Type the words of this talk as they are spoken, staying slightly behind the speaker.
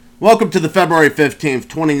Welcome to the February 15th,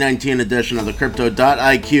 2019 edition of the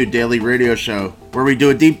Crypto.IQ Daily Radio Show, where we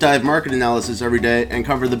do a deep dive market analysis every day and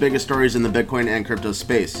cover the biggest stories in the Bitcoin and crypto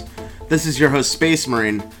space. This is your host, Space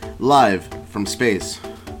Marine, live from space.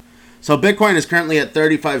 So Bitcoin is currently at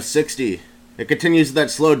 3560. It continues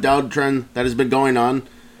that slow downtrend that has been going on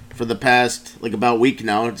for the past, about week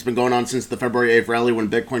now. It's been going on since the February 8th rally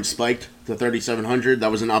when Bitcoin spiked to 3700.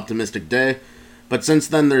 That was an optimistic day. But since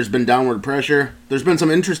then, there's been downward pressure. There's been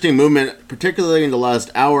some interesting movement, particularly in the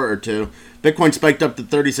last hour or two. Bitcoin spiked up to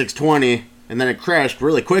 3620, and then it crashed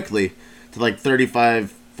really quickly to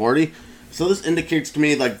 3540. So this indicates to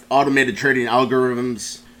me automated trading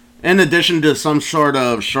algorithms, in addition to some sort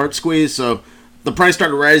of short squeeze. So the price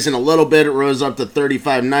started rising a little bit. It rose up to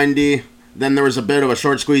 3590. Then there was a bit of a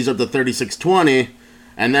short squeeze up to 3620,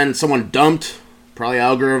 and then someone dumped probably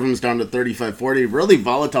algorithms down to 3540. Really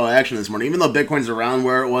volatile action this morning, even though Bitcoin's around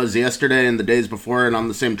where it was yesterday and the days before and on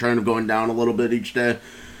the same trend of going down a little bit each day.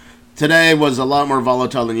 Today was a lot more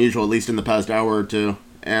volatile than usual, at least in the past hour or two.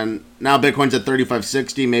 And now Bitcoin's at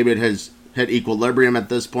 3560. Maybe it has hit equilibrium at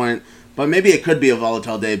this point, but maybe it could be a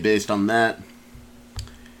volatile day based on that.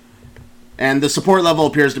 And the support level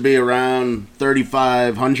appears to be around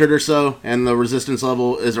 3500 or so, and the resistance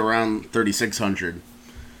level is around 3600.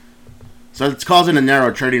 So it's causing a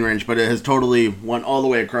narrow trading range, but it has totally went all the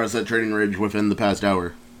way across that trading range within the past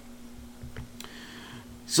hour.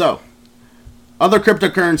 So, other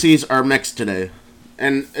cryptocurrencies are mixed today.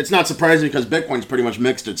 And it's not surprising because Bitcoin's pretty much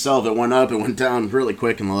mixed itself. It went up, it went down really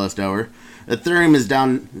quick in the last hour. Ethereum is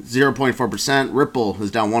down 0.4%, Ripple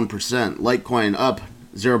is down 1%, Litecoin up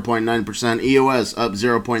 0.9%, EOS up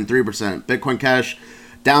 0.3%, Bitcoin Cash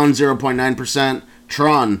down 0.9%,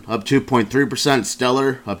 Tron up 2.3%,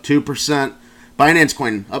 Stellar up 2%, Binance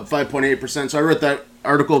Coin up 5.8%. So I wrote that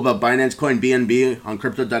article about Binance Coin BNB on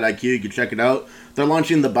Crypto.IQ. You can check it out. They're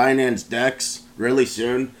launching the Binance DEX really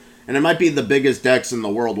soon, and it might be the biggest DEX in the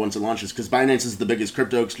world once it launches, because Binance is the biggest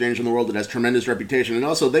crypto exchange in the world. It has tremendous reputation, and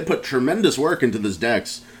also they put tremendous work into this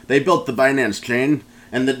DEX. They built the Binance chain,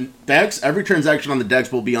 and the DEX, every transaction on the DEX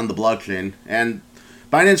will be on the blockchain, and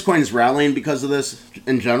Binance Coin is rallying because of this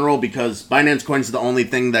in general, because Binance Coin is the only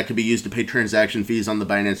thing that could be used to pay transaction fees on the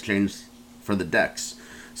Binance chains for the DEX.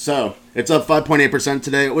 So, it's up 5.8%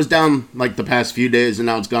 today. It was down the past few days, and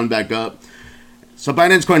now it's gone back up. So,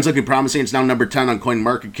 Binance Coin's looking promising. It's now number 10 on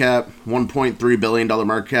CoinMarketCap, $1.3 billion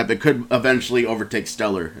market cap. It could eventually overtake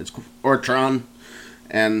Stellar or Tron.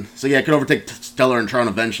 And so, yeah, it could overtake Stellar and Tron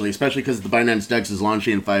eventually, especially because the Binance DEX is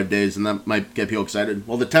launching in 5 days, and that might get people excited.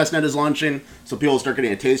 Well, the testnet is launching, so people will start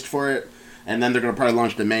getting a taste for it, and then they're going to probably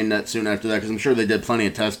launch the mainnet soon after that, because I'm sure they did plenty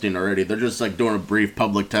of testing already. They're just doing a brief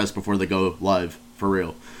public test before they go live, for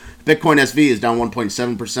real. Bitcoin SV is down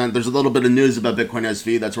 1.7%. There's a little bit of news about Bitcoin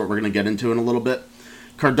SV. That's what we're going to get into in a little bit.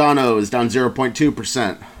 Cardano is down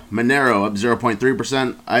 0.2%. Monero up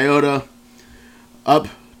 0.3%. IOTA up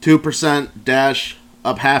 2%. Dash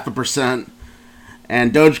up 0.5%,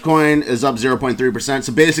 and Dogecoin is up 0.3%.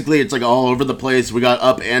 So basically, it's all over the place. We got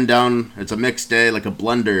up and down. It's a mixed day, like a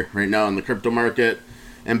blender right now in the crypto market.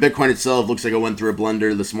 And Bitcoin itself looks like it went through a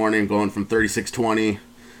blender this morning, going from 3620.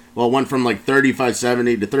 Well, it went from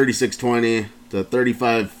 3570 to 3620 to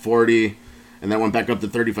 3540, and then went back up to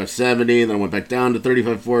 3570. Then it went back down to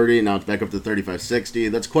 3540. Now it's back up to 3560.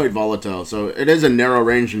 That's quite volatile. So it is a narrow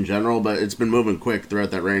range in general, but it's been moving quick throughout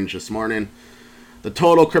that range this morning. The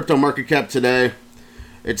total crypto market cap today,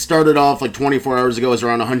 it started off 24 hours ago as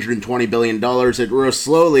around $120 billion. It rose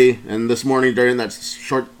slowly, and this morning during that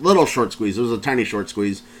little short squeeze, it was a tiny short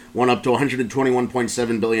squeeze, went up to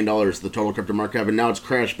 $121.7 billion, the total crypto market cap, and now it's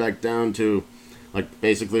crashed back down to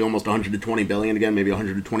basically almost $120 billion again, maybe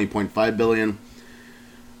 $120.5 billion.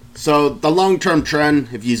 So the long-term trend,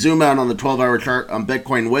 if you zoom out on the 12-hour chart on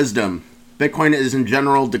Bitcoin Wisdom, Bitcoin is in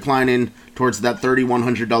general declining towards that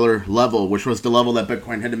 $3,100 level, which was the level that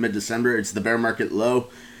Bitcoin hit in mid-December. It's the bear market low.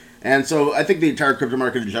 And so I think the entire crypto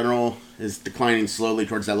market in general is declining slowly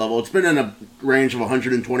towards that level. It's been in a range of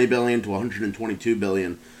 $120 billion to $122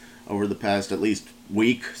 billion over the past at least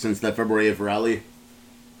week since that February 8th rally.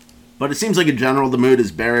 But it seems like in general the mood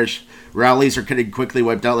is bearish. Rallies are getting quickly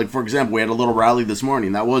wiped out. For example, we had a little rally this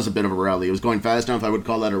morning. That was a bit of a rally. It was going fast enough I would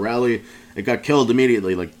call that a rally. It got killed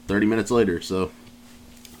immediately, 30 minutes later. So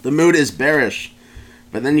the mood is bearish.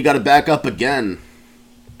 But then you got to back up again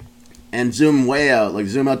and zoom way out.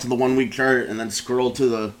 Zoom out to the 1 week chart and then scroll to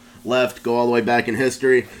the left, go all the way back in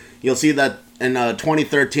history. You'll see that in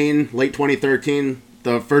 2013, late 2013,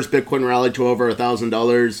 the first Bitcoin rally to over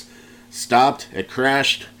 $1,000 stopped. It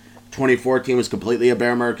crashed. 2014 was completely a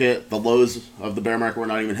bear market. The lows of the bear market were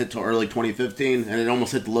not even hit till early 2015, and it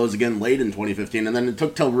almost hit the lows again late in 2015. And then it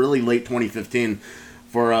took till really late 2015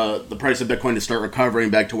 for the price of Bitcoin to start recovering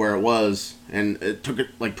back to where it was. And it took it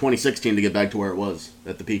like 2016 to get back to where it was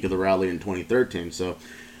at the peak of the rally in 2013. So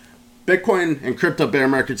Bitcoin and crypto bear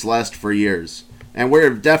markets last for years. And we're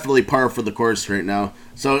definitely par for the course right now.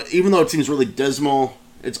 So even though it seems really dismal,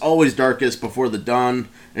 it's always darkest before the dawn.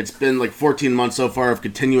 It's been like 14 months so far of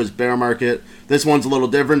continuous bear market. This one's a little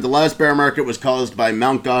different. The last bear market was caused by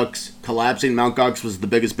Mt. Gox collapsing. Mt. Gox was the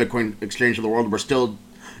biggest Bitcoin exchange in the world. We're still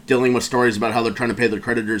dealing with stories about how they're trying to pay their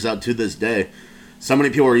creditors out to this day. So many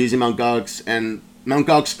people are using Mt. Gox, and Mt.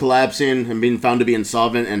 Gox collapsing and being found to be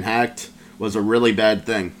insolvent and hacked was a really bad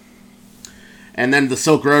thing. And then the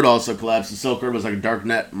Silk Road also collapsed. The Silk Road was like a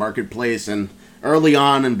darknet marketplace, and early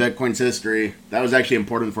on in Bitcoin's history, that was actually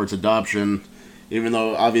important for its adoption, even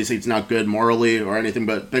though obviously it's not good morally or anything,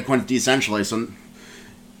 but Bitcoin's decentralized, so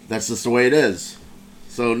that's just the way it is.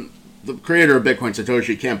 So the creator of Bitcoin,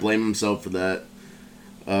 Satoshi, can't blame himself for that.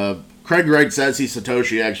 Craig Wright says he's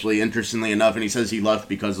Satoshi, actually, interestingly enough, and he says he left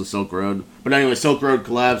because of Silk Road. But anyway, Silk Road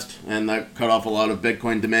collapsed, and that cut off a lot of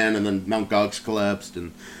Bitcoin demand, and then Mt. Gox collapsed,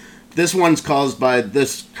 and this one's caused by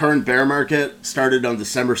this current bear market, started on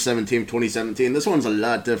December 17th, 2017. This one's a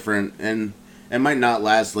lot different, and it might not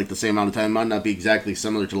last like the same amount of time. It might not be exactly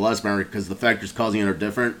similar to the last bear market because the factors causing it are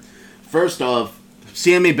different. First off,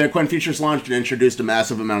 CME Bitcoin futures launched and introduced a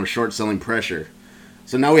massive amount of short selling pressure.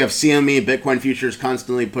 So now we have CME Bitcoin futures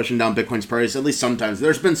constantly pushing down Bitcoin's price, at least sometimes.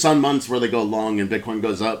 There's been some months where they go long and Bitcoin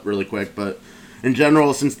goes up really quick, but in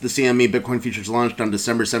general, since the CME Bitcoin futures launched on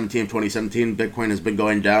December 17, 2017, Bitcoin has been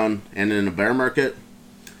going down and in a bear market.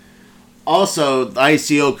 Also, the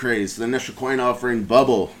ICO craze, the initial coin offering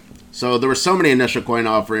bubble. So there were so many initial coin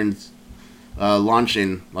offerings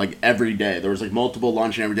launching like every day. There was like multiple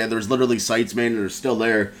launching every day. There was literally sites made, and they're still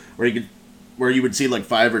there, where you would see like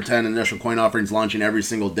 5 or 10 initial coin offerings launching every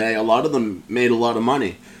single day. A lot of them made a lot of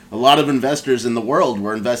money. A lot of investors in the world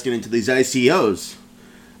were investing into these ICOs.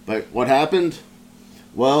 But what happened?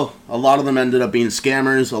 Well, a lot of them ended up being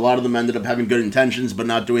scammers. A lot of them ended up having good intentions but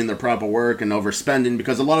not doing their proper work and overspending,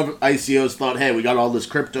 because a lot of ICOs thought, hey, we got all this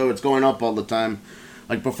crypto, it's going up all the time.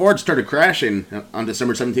 Like before it started crashing on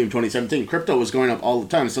December 17, 2017, crypto was going up all the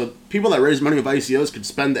time. So people that raised money with ICOs could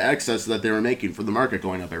spend the excess that they were making for the market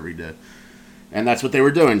going up every day. And that's what they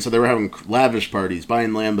were doing. So they were having lavish parties, buying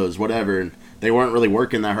Lambos, whatever, and they weren't really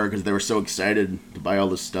working that hard because they were so excited to buy all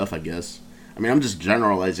this stuff, I guess. I mean, I'm just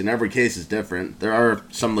generalizing. Every case is different. There are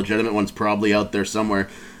some legitimate ones probably out there somewhere.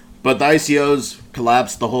 But the ICOs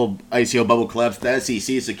collapsed. The whole ICO bubble collapsed. The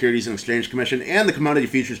SEC, Securities and Exchange Commission, and the Commodity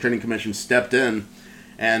Futures Trading Commission stepped in.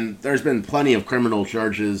 And there's been plenty of criminal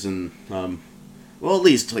charges and, well, at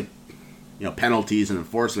least, like, you know, penalties and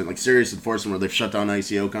enforcement, like serious enforcement where they've shut down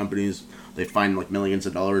ICO companies. They fined, like, millions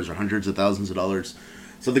of dollars or hundreds of thousands of dollars.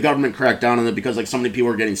 So the government cracked down on it because, like, so many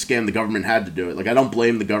people were getting scammed. The government had to do it. Like, I don't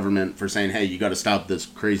blame the government for saying, hey, you got to stop this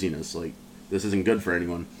craziness. Like, this isn't good for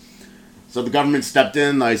anyone. So the government stepped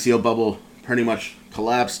in. The ICO bubble pretty much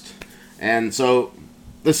collapsed. And so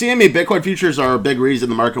the CME Bitcoin futures are a big reason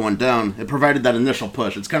the market went down. It provided that initial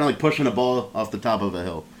push. It's kind of like pushing a ball off the top of a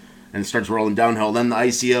hill. And it starts rolling downhill. Then the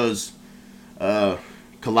ICOs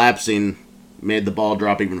collapsing made the ball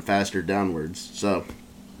drop even faster downwards. So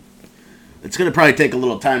it's going to probably take a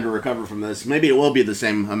little time to recover from this. Maybe it will be the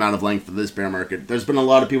same amount of length for this bear market. There's been a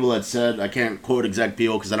lot of people that said, I can't quote exact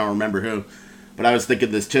people because I don't remember who, but I was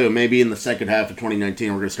thinking this too. Maybe in the second half of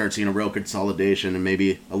 2019, we're going to start seeing a real consolidation and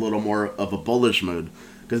maybe a little more of a bullish mood.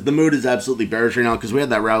 Because the mood is absolutely bearish right now, because we had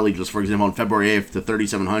that rally just, for example, on February 8th to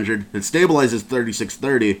 3,700. It stabilizes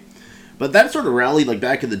 3,630. But that sort of rally, like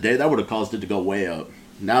back in the day, that would have caused it to go way up.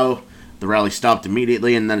 Now, the rally stopped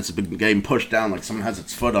immediately, and then it's been getting pushed down like someone has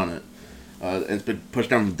its foot on it. And it's been pushed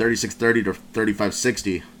down from 3630 to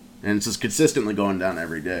 3560, and it's just consistently going down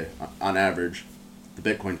every day on average, the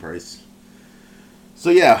Bitcoin price. So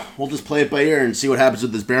yeah, we'll just play it by ear and see what happens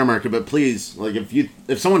with this bear market. But please, like,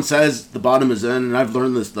 if someone says the bottom is in, and I've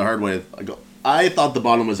learned this the hard way, I thought the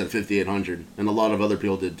bottom was at 5,800, and a lot of other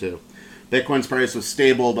people did too. Bitcoin's price was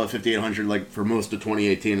stable about 5,800 like for most of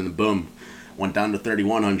 2018, and then boom, went down to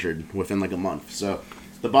 3,100 within like a month. So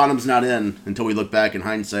the bottom's not in until we look back in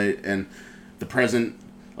hindsight, and the present,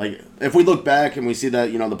 like, if we look back and we see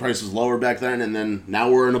that, you know, the price was lower back then, and then now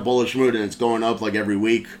we're in a bullish mood and it's going up like every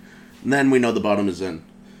week, then we know the bottom is in.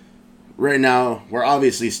 Right now, we're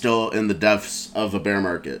obviously still in the depths of a bear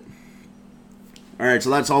market. Alright, so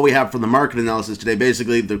that's all we have for the market analysis today.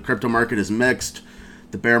 Basically, the crypto market is mixed.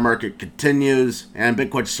 The bear market continues, and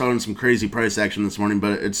Bitcoin's showing some crazy price action this morning,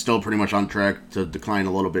 but it's still pretty much on track to decline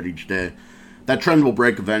a little bit each day. That trend will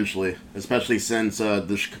break eventually, especially since the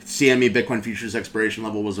CME Bitcoin futures expiration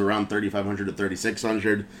level was around 3,500 to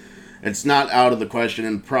 3,600. It's not out of the question,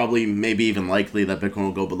 and probably maybe even likely that Bitcoin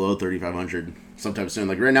will go below 3,500 sometime soon.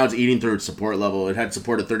 Like right now, it's eating through its support level. It had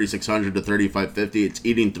support at 3,600 to 3,550. It's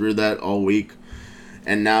eating through that all week,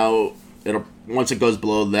 and now once it goes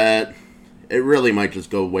below that, it really might just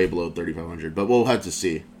go way below 3,500. But we'll have to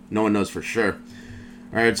see. No one knows for sure.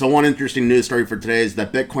 All right, so one interesting news story for today is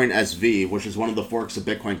that Bitcoin SV, which is one of the forks of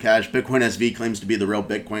Bitcoin Cash, Bitcoin SV claims to be the real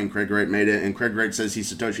Bitcoin. Craig Wright made it, and Craig Wright says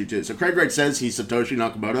he's Satoshi too. So Craig Wright says he's Satoshi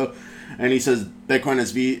Nakamoto, and he says Bitcoin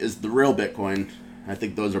SV is the real Bitcoin. I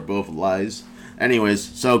think those are both lies. Anyways,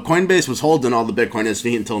 so Coinbase was holding all the Bitcoin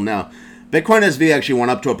SV until now. Bitcoin SV actually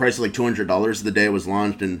went up to a price of like $200 the day it was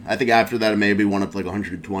launched, and I think after that it maybe went up to like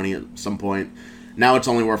 $120 at some point. Now it's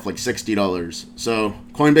only worth like $60. So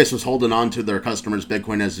Coinbase was holding on to their customers'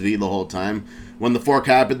 Bitcoin SV the whole time. When the fork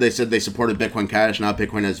happened, they said they supported Bitcoin Cash, not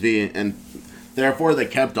Bitcoin SV, and therefore they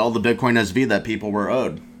kept all the Bitcoin SV that people were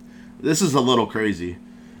owed. This is a little crazy,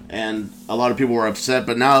 and a lot of people were upset,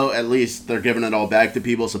 but now at least they're giving it all back to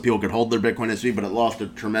people so people could hold their Bitcoin SV, but it lost a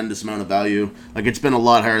tremendous amount of value. Like, it's been a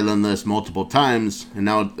lot higher than this multiple times, and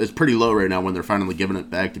now it's pretty low right now when they're finally giving it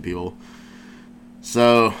back to people.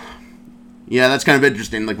 So yeah, that's kind of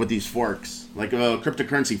interesting, like with these forks. Like a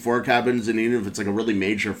cryptocurrency fork happens, and even if it's like a really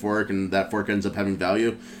major fork and that fork ends up having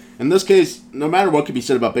value, in this case, no matter what could be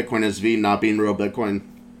said about Bitcoin SV not being real Bitcoin,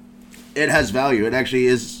 it has value. It actually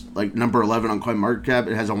is like number 11 on CoinMarketCap.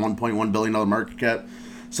 It has a $1.1 billion market cap.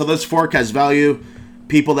 So this fork has value.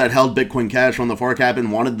 People that held Bitcoin Cash when the fork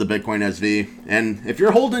happened wanted the Bitcoin SV. And if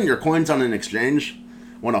you're holding your coins on an exchange,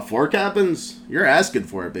 when a fork happens, you're asking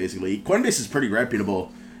for it, basically. Coinbase is pretty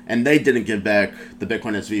reputable, and they didn't give back the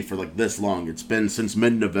Bitcoin SV for like this long. It's been since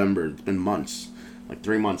mid-November. It's been months, like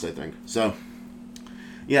 3 months, I think. So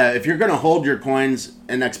yeah, if you're going to hold your coins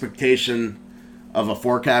in expectation of a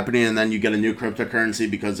fork happening, and then you get a new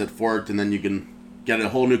cryptocurrency because it forked, and then you can get a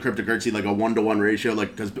whole new cryptocurrency, like a 1-to-1 ratio.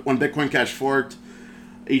 Like, because when Bitcoin Cash forked,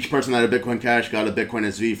 each person that had Bitcoin Cash got a Bitcoin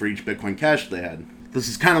SV for each Bitcoin Cash they had. This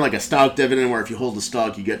is kind of like a stock dividend, where if you hold the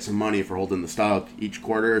stock, you get some money for holding the stock each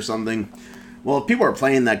quarter or something. Well, if people are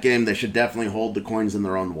playing that game, they should definitely hold the coins in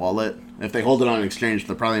their own wallet. If they hold it on an exchange,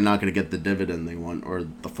 they're probably not going to get the dividend they want, or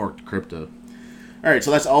the forked crypto. Alright,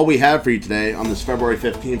 so that's all we have for you today on this February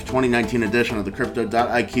 15th, 2019 edition of the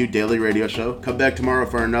Crypto.IQ Daily Radio Show. Come back tomorrow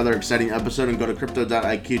for another exciting episode, and go to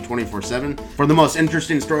Crypto.IQ 24/7 for the most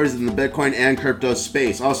interesting stories in the Bitcoin and crypto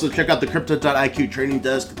space. Also, check out the Crypto.IQ trading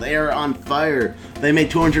desk. They are on fire. They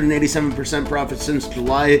made 287% profit since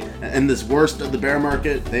July in this worst of the bear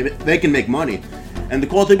market. They can make money. And the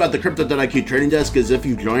cool thing about the Crypto.IQ trading desk is if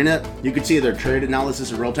you join it, you can see their trade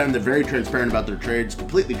analysis in real time. They're very transparent about their trades,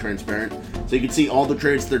 completely transparent. So you can see all the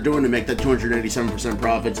trades they're doing to make that 287%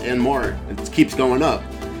 profits and more. It keeps going up.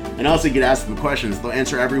 And also you get asked them questions. They'll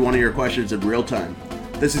answer every one of your questions in real time.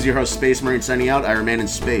 This is your host, Space Marine, signing out. I remain in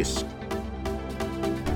space.